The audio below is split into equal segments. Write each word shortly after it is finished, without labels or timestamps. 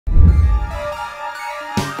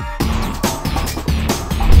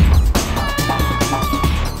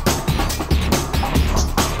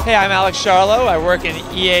Hey, I'm Alex Charlo. I work in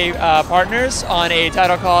EA Partners on a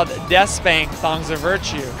title called DeathSpank, Thongs of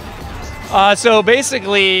Virtue. So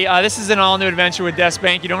basically, this is an all-new adventure with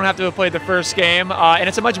DeathSpank. You don't have to have played the first game, and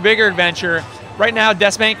it's a much bigger adventure. Right now,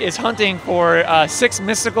 DeathSpank is hunting for 6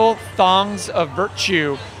 mystical Thongs of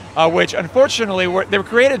Virtue, which unfortunately they were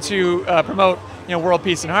created to promote world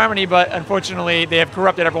peace and harmony, but unfortunately they have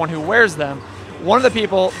corrupted everyone who wears them. One of the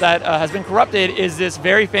people that has been corrupted is this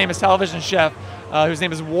very famous television chef whose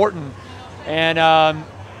name is Wharton, and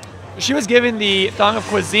she was given the Thong of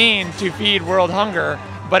Cuisine to feed world hunger,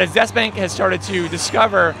 but as DeathSpank has started to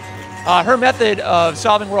discover, her method of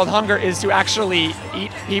solving world hunger is to actually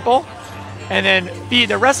eat people and then feed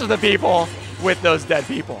the rest of the people with those dead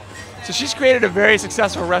people. So she's created a very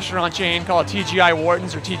successful restaurant chain called TGI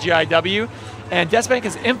Wharton's or TGIW, and DeathSpank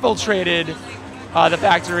has infiltrated the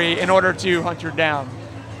factory in order to hunt her down.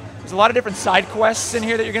 There's a lot of different side quests in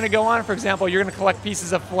here that you're going to go on. For example, you're going to collect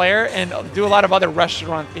pieces of flair and do a lot of other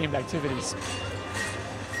restaurant-themed activities.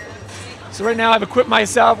 So right now I've equipped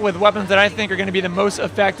myself with weapons that I think are going to be the most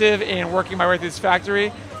effective in working my way through this factory.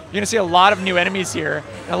 You're going to see a lot of new enemies here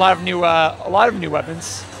and a lot of new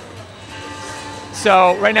weapons.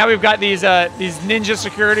 So right now we've got these ninja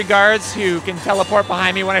security guards who can teleport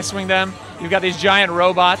behind me when I swing them. You've got these giant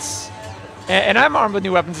robots. And I'm armed with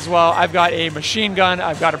new weapons as well. I've got a machine gun,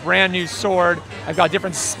 I've got a brand new sword, I've got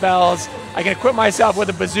different spells. I can equip myself with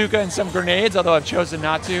a bazooka and some grenades, although I've chosen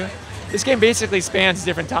not to. This game basically spans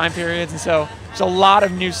different time periods, and so there's a lot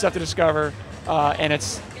of new stuff to discover, and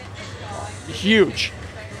it's huge.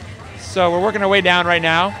 So we're working our way down right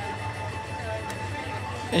now.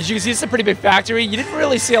 As you can see, it's a pretty big factory. You didn't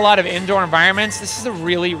really see a lot of indoor environments. This is a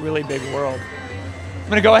really, really big world.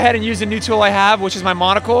 I'm going to go ahead and use a new tool I have, which is my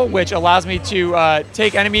monocle, which allows me to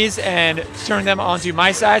take enemies and turn them onto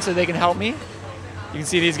my side so they can help me. You can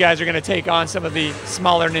see these guys are going to take on some of the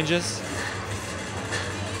smaller ninjas.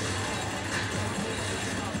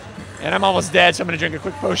 And I'm almost dead, so I'm going to drink a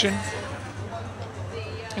quick potion.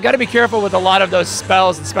 You got to be careful with a lot of those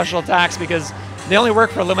spells and special attacks because they only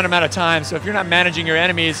work for a limited amount of time. So if you're not managing your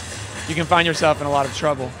enemies, you can find yourself in a lot of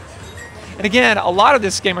trouble. And again, a lot of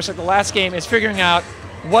this game, much like the last game, is figuring out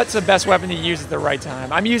what's the best weapon to use at the right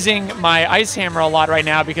time. I'm using my ice hammer a lot right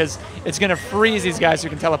now because it's going to freeze these guys who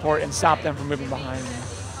can teleport and stop them from moving behind me.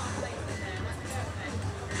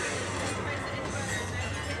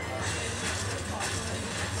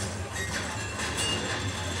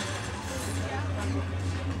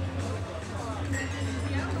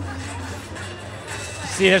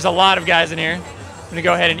 See, there's a lot of guys in here. I'm going to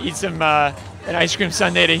go ahead and eat some an ice cream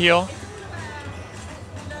sundae to heal.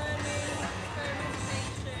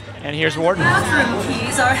 And here's Wharton. Bathroom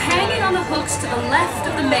keys are hanging on the hooks to the left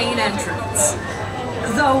of the main entrance.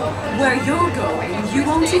 Though, where you're going, you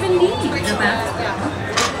won't even need the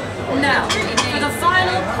bathroom. Now, for the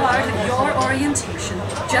final part of your orientation,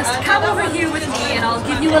 just come over here with me and I'll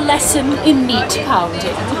give you a lesson in meat pounding.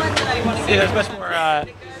 See, there's much more,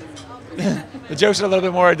 the jokes are a little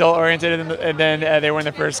bit more adult-oriented than they were in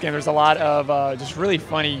the first game. There's a lot of just really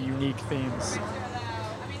funny, unique themes.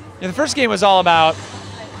 The first game was all about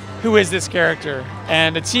who is this character?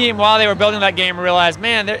 And the team, while they were building that game, realized,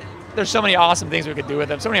 man, there's so many awesome things we could do with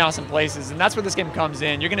them, so many awesome places, and that's where this game comes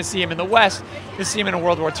in. You're going to see him in the West, you'll see him in a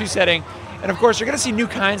World War II setting, and of course, you're going to see new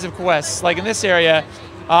kinds of quests. Like in this area,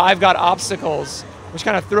 I've got obstacles, which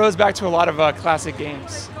kind of throws back to a lot of classic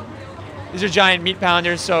games. These are giant meat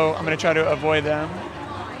pounders, so I'm going to try to avoid them.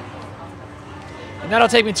 And that'll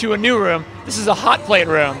take me to a new room. This is a hot plate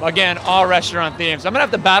room. Again, all restaurant themes. So I'm going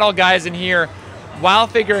to have to battle guys in here while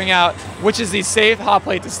figuring out which is the safe hot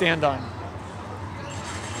plate to stand on.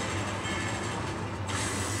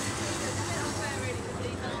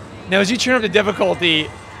 Now, as you turn up the difficulty,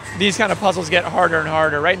 these kind of puzzles get harder and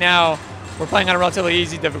harder. Right now, we're playing on a relatively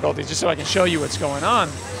easy difficulty, just so I can show you what's going on.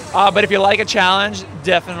 But if you like a challenge,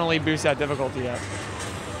 definitely boost that difficulty up.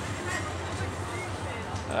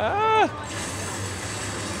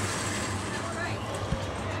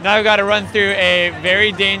 Now I've got to run through a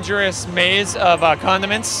very dangerous maze of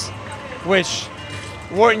condiments, which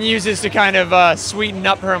Wharton uses to kind of sweeten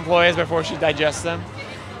up her employees before she digests them.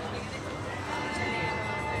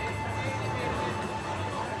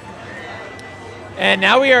 And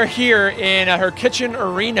now we are here in her kitchen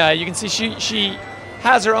arena. You can see she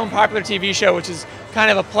has her own popular TV show, which is kind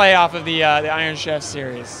of a play off of the Iron Chef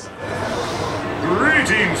series.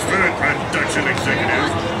 Greetings, food production executive.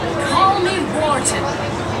 Call me Wharton.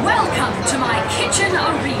 Welcome to my kitchen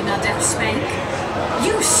arena, DeathSpank.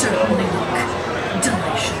 You certainly look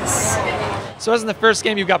delicious. So as in the first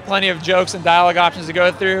game, you've got plenty of jokes and dialogue options to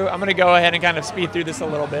go through. I'm going to go ahead and kind of speed through this a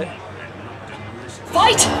little bit.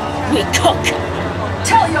 Fight, we cook.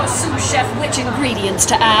 Tell your sous chef which ingredients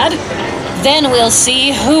to add. Then we'll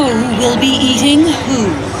see who will be eating who.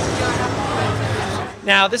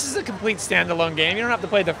 Now, this is a complete standalone game. You don't have to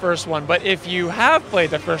play the first one, but if you have played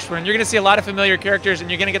the first one, you're going to see a lot of familiar characters, and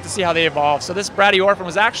you're going to get to see how they evolve. So this bratty orphan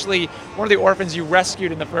was actually one of the orphans you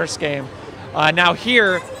rescued in the first game. Now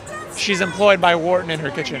here, she's employed by Wharton in her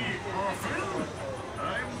kitchen.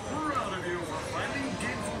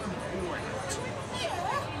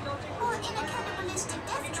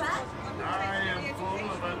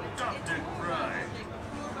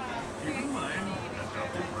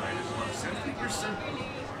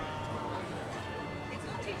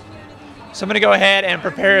 So I'm going to go ahead and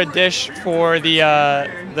prepare a dish for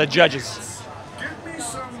the judges.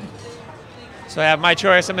 So I have my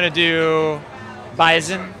choice. I'm going to do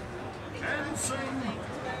bison.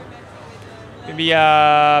 Maybe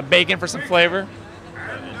bacon for some flavor.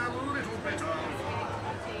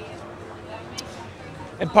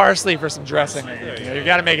 And parsley for some dressing. You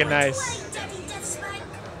got to make it nice.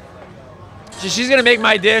 So she's going to make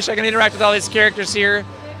my dish. I can interact with all these characters here.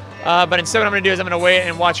 But instead what I'm going to do is I'm going to wait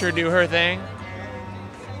and watch her do her thing.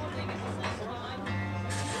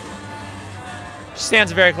 She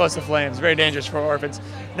stands very close to flames. Very dangerous for orphans.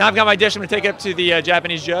 Now I've got my dish. I'm going to take it up to the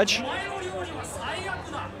Japanese judge.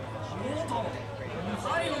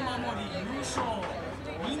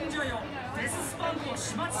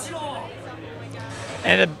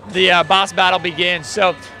 And the boss battle begins.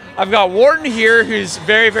 So I've got Wharton here, who's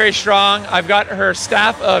very, very strong. I've got her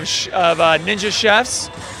staff of ninja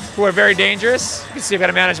chefs, who are very dangerous. You can see I've got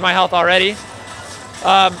to manage my health already.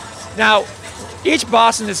 Now, each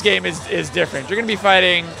boss in this game is different. You're going to be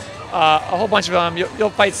fighting a whole bunch of them. You'll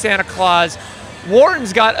fight Santa Claus.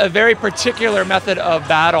 Wharton's got a very particular method of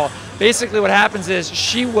battle. Basically what happens is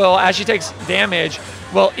she will, as she takes damage,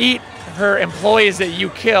 will eat her employees that you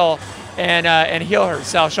kill and heal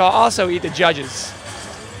herself. She'll also eat the judges.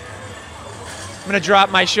 I'm going to drop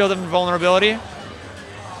my shield of invulnerability.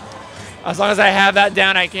 As long as I have that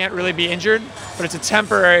down, I can't really be injured, but it's a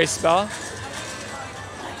temporary spell.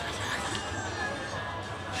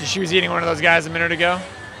 She was eating one of those guys a minute ago.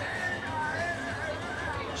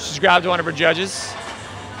 She's grabbed one of her judges,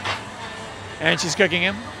 and she's cooking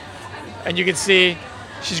him. And you can see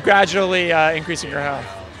she's gradually increasing her health.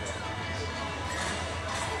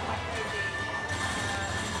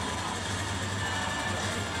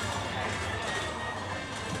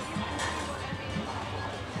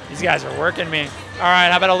 These guys are working me. All right,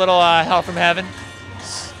 how about a little hell from heaven?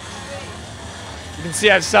 You can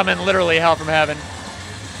see I've summoned literally hell from heaven.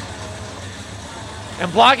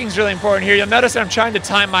 And blocking is really important here. You'll notice that I'm trying to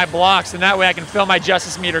time my blocks, and that way I can fill my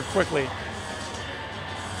justice meter quickly.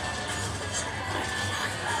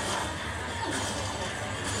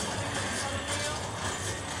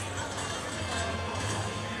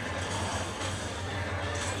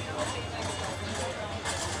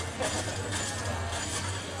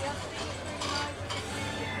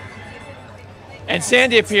 And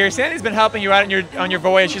Sandy appears. Sandy's been helping you out on your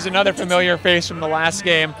voyage. She's another familiar face from the last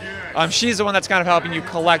game. She's the one that's kind of helping you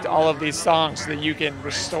collect all of these songs so that you can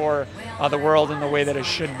restore the world in the way that it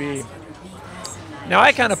should be. Now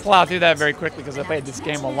I kind of plow through that very quickly because I played this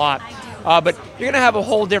game a lot. But you're going to have a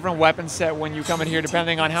whole different weapon set when you come in here,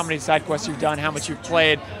 depending on how many side quests you've done, how much you've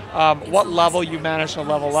played, what level you managed to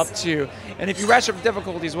level up to. And if you ratchet up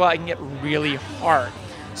difficulty as well, it can get really hard.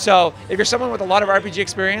 So if you're someone with a lot of RPG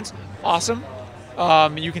experience, awesome.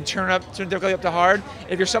 You can turn difficulty up to hard.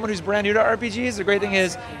 If you're someone who's brand new to RPGs, the great thing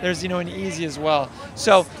is there's an easy as well.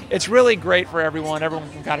 So it's really great for everyone. Everyone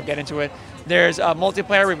can kind of get into it. There's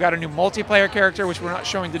multiplayer. We've got a new multiplayer character, which we're not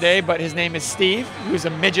showing today, but his name is Steve, who's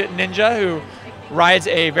a midget ninja who rides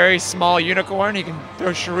a very small unicorn. He can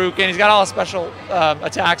throw shuriken. He's got all special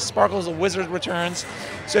attacks. Sparkles of Wizard returns.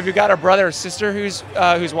 So if you've got a brother or sister who's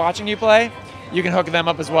watching you play, you can hook them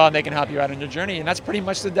up as well, and they can help you out on your journey. And that's pretty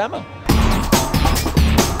much the demo.